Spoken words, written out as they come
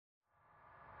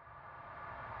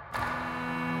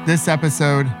This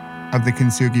episode of the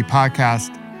Kintsugi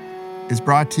Podcast is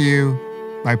brought to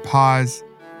you by Pause,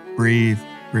 Breathe,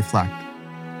 Reflect,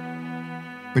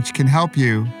 which can help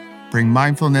you bring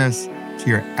mindfulness to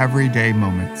your everyday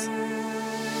moments.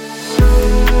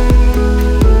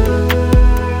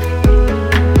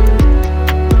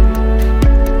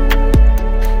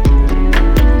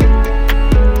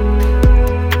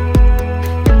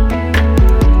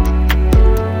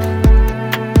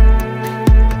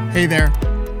 Hey there,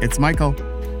 it's Michael.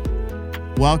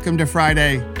 Welcome to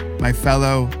Friday, my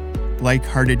fellow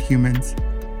like-hearted humans.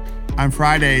 On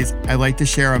Fridays, I like to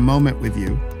share a moment with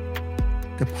you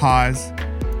to pause,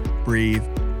 breathe,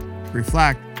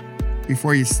 reflect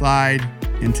before you slide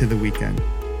into the weekend.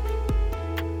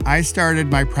 I started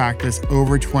my practice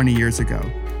over 20 years ago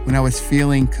when I was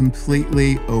feeling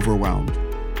completely overwhelmed.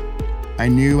 I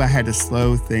knew I had to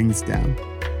slow things down.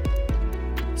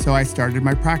 So I started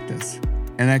my practice,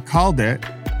 and I called it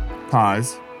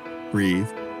Pause, Breathe,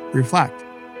 Reflect.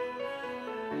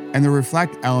 And the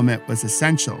reflect element was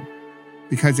essential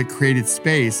because it created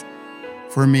space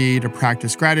for me to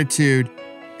practice gratitude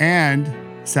and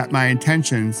set my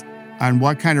intentions on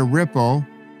what kind of ripple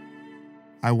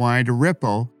I wanted to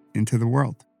ripple into the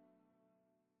world.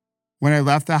 When I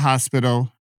left the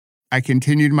hospital, I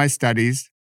continued my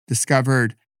studies,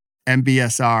 discovered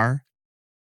MBSR,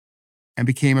 and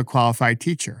became a qualified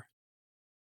teacher.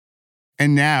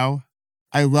 And now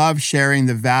I love sharing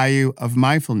the value of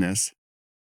mindfulness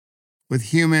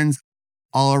with humans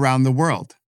all around the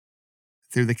world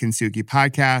through the Kintsugi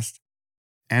Podcast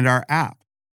and our app.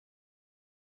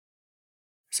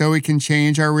 So we can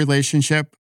change our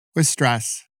relationship with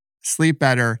stress, sleep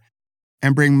better,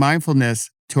 and bring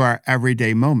mindfulness to our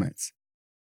everyday moments.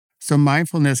 So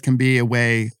mindfulness can be a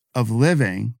way of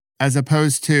living as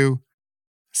opposed to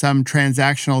some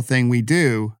transactional thing we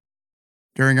do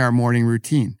during our morning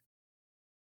routine.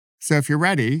 So if you're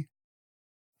ready,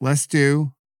 let's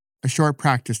do a short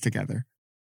practice together.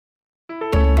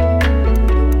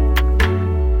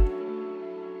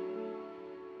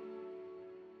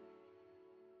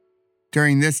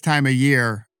 During this time of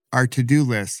year, our to-do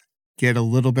lists get a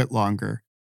little bit longer.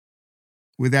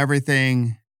 With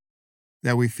everything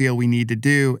that we feel we need to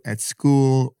do at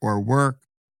school or work,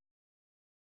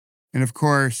 and of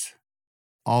course,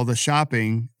 all the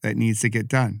shopping that needs to get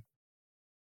done.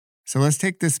 So let's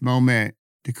take this moment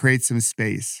to create some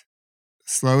space.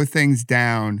 Slow things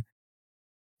down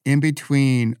in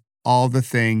between all the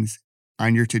things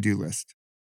on your to-do list.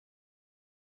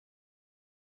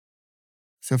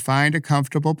 So find a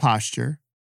comfortable posture.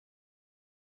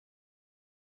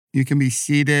 You can be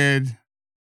seated.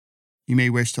 You may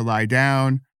wish to lie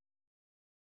down,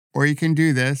 or you can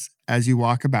do this as you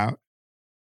walk about.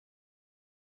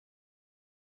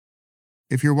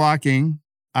 If you're walking,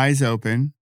 eyes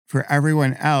open. For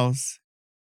everyone else,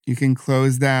 you can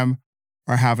close them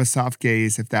or have a soft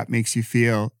gaze if that makes you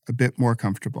feel a bit more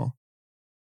comfortable.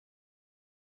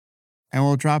 And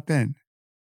we'll drop in.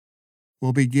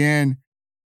 We'll begin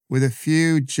with a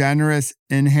few generous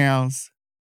inhales,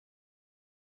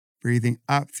 breathing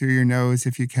up through your nose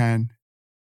if you can.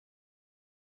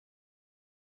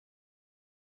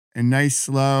 And nice,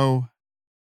 slow,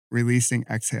 releasing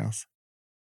exhales.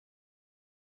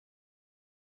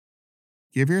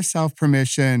 Give yourself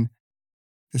permission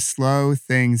to slow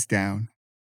things down.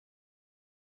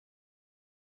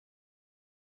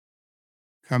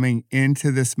 Coming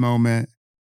into this moment,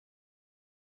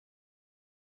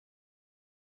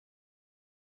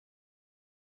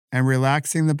 and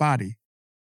relaxing the body.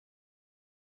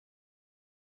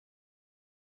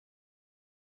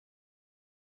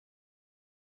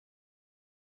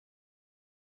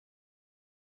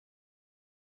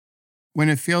 When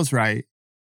it feels right,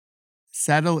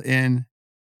 settle in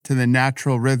to the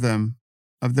natural rhythm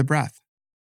of the breath.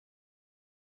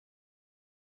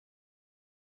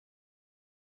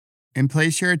 And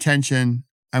place your attention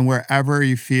on wherever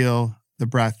you feel the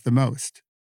breath the most.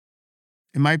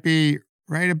 It might be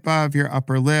right above your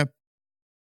upper lip,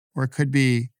 or it could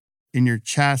be in your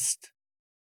chest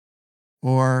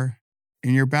or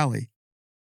in your belly.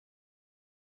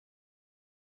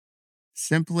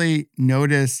 Simply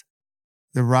notice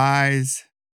the rise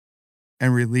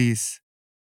and release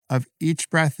of each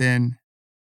breath in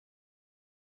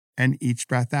and each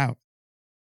breath out.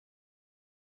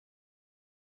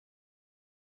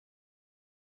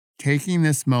 Taking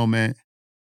this moment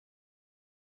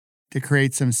to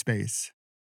create some space,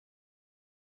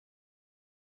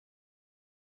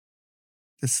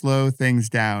 to slow things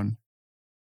down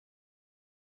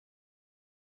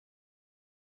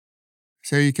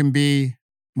so you can be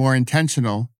more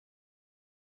intentional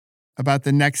about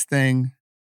the next thing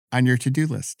on your to-do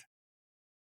list.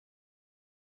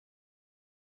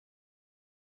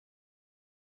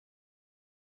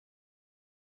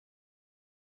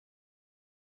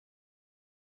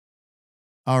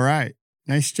 All right,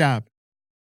 nice job.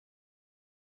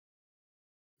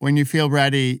 When you feel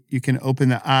ready, you can open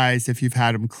the eyes if you've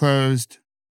had them closed.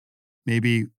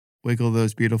 Maybe wiggle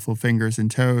those beautiful fingers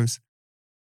and toes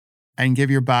and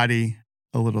give your body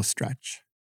a little stretch.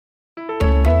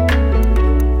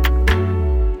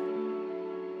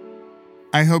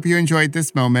 I hope you enjoyed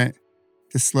this moment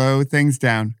to slow things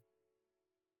down.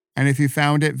 And if you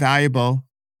found it valuable,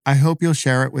 I hope you'll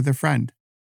share it with a friend.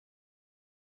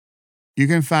 You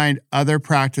can find other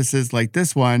practices like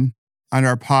this one on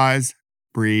our Pause,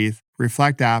 Breathe,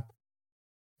 Reflect app,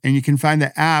 and you can find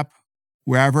the app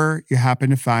wherever you happen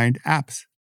to find apps.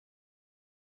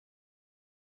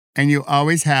 And you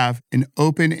always have an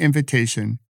open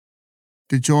invitation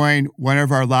to join one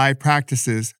of our live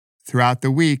practices throughout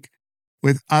the week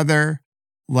with other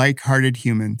like-hearted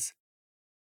humans.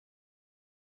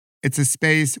 It's a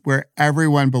space where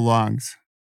everyone belongs,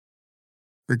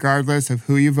 regardless of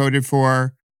who you voted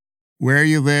for, where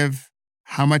you live,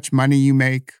 how much money you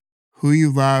make, who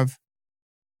you love,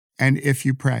 and if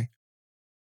you pray.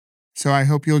 So I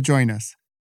hope you'll join us.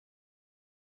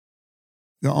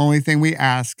 The only thing we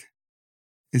ask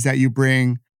is that you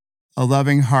bring a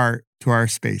loving heart to our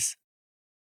space.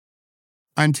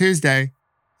 On Tuesday,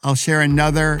 I'll share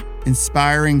another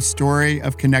inspiring story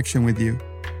of connection with you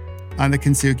on the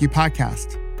Kintsugi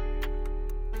podcast.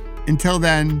 Until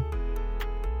then,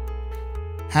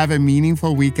 have a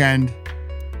meaningful weekend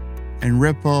and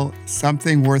ripple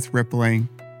something worth rippling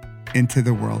into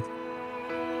the world.